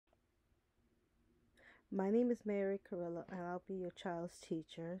My name is Mary Carrillo, and I'll be your child's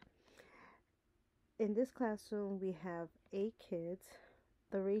teacher. In this classroom, we have 8 kids.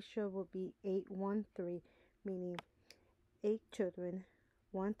 The ratio will be 8-1-3, meaning 8 children,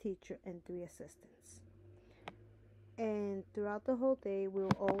 1 teacher, and 3 assistants. And throughout the whole day, we're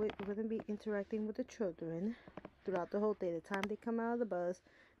going to be interacting with the children throughout the whole day, the time they come out of the bus,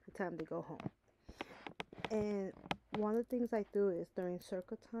 the time they go home. And one of the things I do is during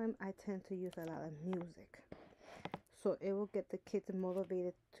circle time, I tend to use a lot of music. So it will get the kids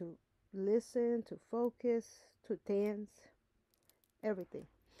motivated to listen, to focus, to dance, everything.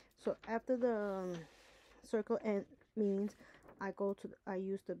 So after the circle end means I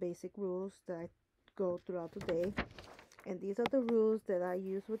use the basic rules that I go throughout the day. And these are the rules that I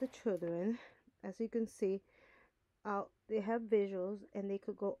use with the children. As you can see, they have visuals and they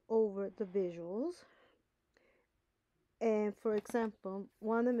could go over the visuals. And for example,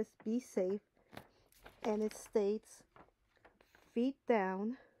 one of them is be safe, and it states feet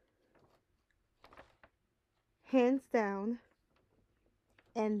down, hands down,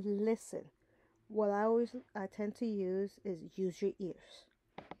 and listen. What I tend to use is use your ears.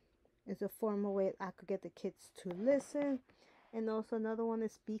 It's a formal way I could get the kids to listen. And also another one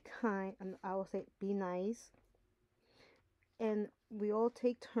is be kind, and I will say be nice. And we all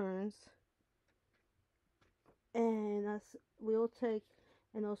take turns. And we all take,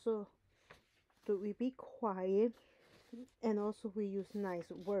 and also we be quiet, and also we use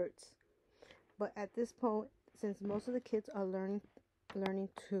nice words. But at this point, since most of the kids are learning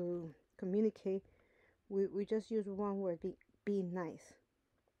to communicate, we just use one word, be nice.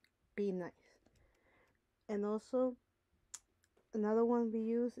 Be nice. And also another one we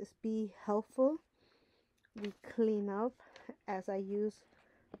use is be helpful. We clean up, as I use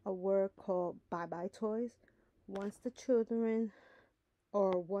a word called bye-bye toys. Once the children,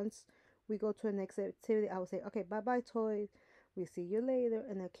 or once we go to the next activity, I will say, okay, bye-bye toys, we see you later,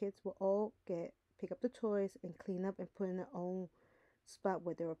 and the kids will all pick up the toys and clean up and put in their own spot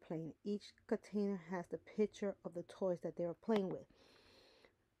where they were playing. Each container has the picture of the toys that they were playing with.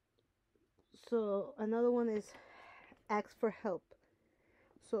 So another one is ask for help.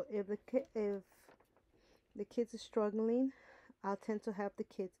 So if the kids are struggling, I'll tend to have the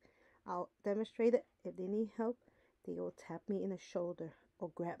kids, I'll demonstrate it. If they need help, they will tap me in the shoulder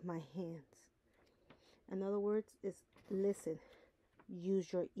or grab my hands. In other words, is listen,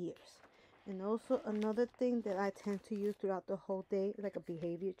 use your ears. And also another thing that I tend to use throughout the whole day, like a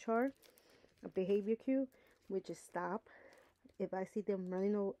behavior chart, a behavior cue, which is stop. If I see them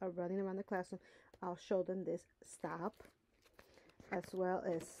running around the classroom, I'll show them this stop, as well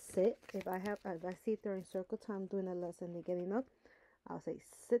as sit. If I see it during circle time doing a lesson, they're getting up, I'll say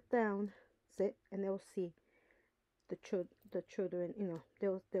sit down, sit, and they'll see the children,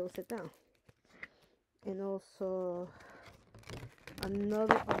 they'll sit down. And also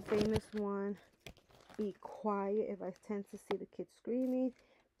another famous one, be quiet. If I tend to see the kids screaming,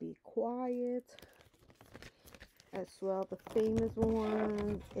 be quiet. As well, the famous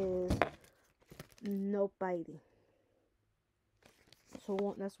one is no biting.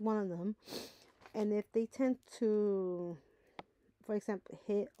 So that's one of them. And if they tend to, for example,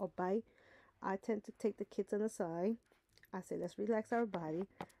 hit or bite, I tend to take the kids on the side. I say, let's relax our body.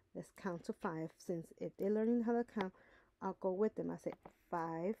 Let's count to 5. Since if they're learning how to count, I'll go with them. I say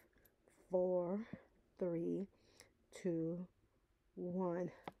 5, 4, 3, 2,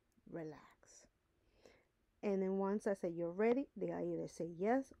 1, relax. And then once I say you're ready, they either say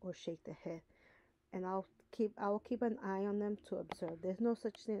yes or shake the head. And I will keep an eye on them to observe. There's no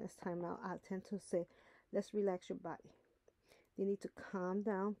such thing as timeout. I tend to say, let's relax your body. You need to calm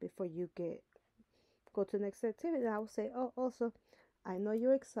down before you go to the next activity. I will say, oh, also, I know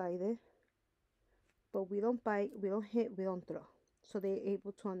you're excited, but we don't bite, we don't hit, we don't throw. So they're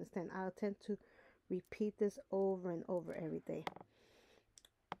able to understand. I'll tend to repeat this over and over every day.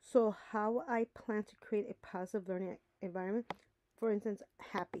 So how I plan to create a positive learning environment, for instance,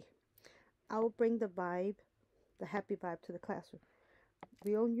 happy. I will bring the happy vibe to the classroom.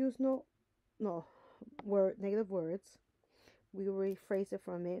 We don't use no negative words. We will rephrase it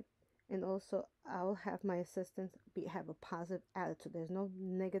from it. And also, I'll have my assistants have a positive attitude. There's no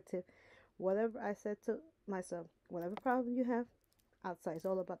negative. Whatever I said to myself, whatever problem you have outside, it's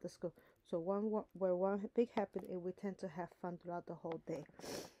all about the school. So we're one big happy, and we tend to have fun throughout the whole day.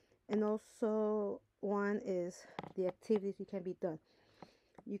 And also, one is the activities you can be done.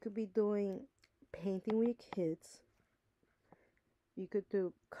 You could be doing painting with your kids. You could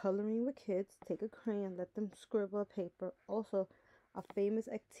do coloring with kids. Take a crayon, let them scribble a paper. Also, a famous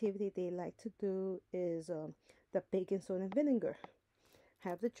activity they like to do is the baking soda and vinegar.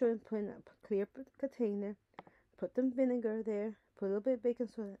 Have the children put in a clear container, put them vinegar there, put a little bit of baking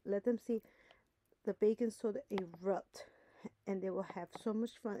soda, let them see the baking soda erupt, and they will have so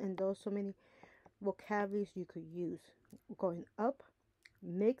much fun, and those so many vocabularies you could use. Going up,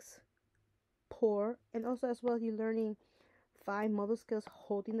 mix, pour, and also as well you're learning 5 motor skills: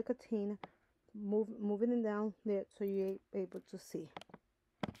 holding the container, moving it down there so you're able to see.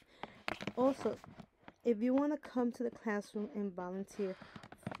 Also, if you want to come to the classroom and volunteer,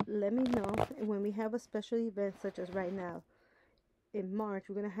 let me know. And when we have a special event such as right now in March,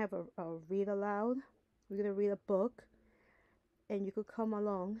 we're going to have a read aloud. We're going to read a book, and you could come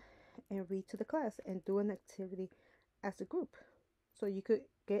along and read to the class and do an activity as a group. So you could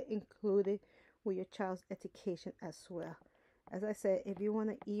get included with your child's education as well. As I said, if you want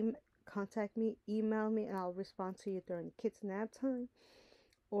to contact me, email me, and I'll respond to you during kids' nap time,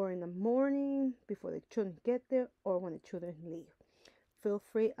 or in the morning before the children get there, or when the children leave. Feel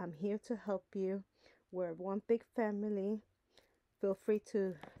free, I'm here to help you. We're one big family. Feel free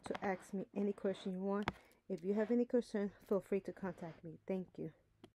to ask me any question you want. If you have any question, feel free to contact me. Thank you.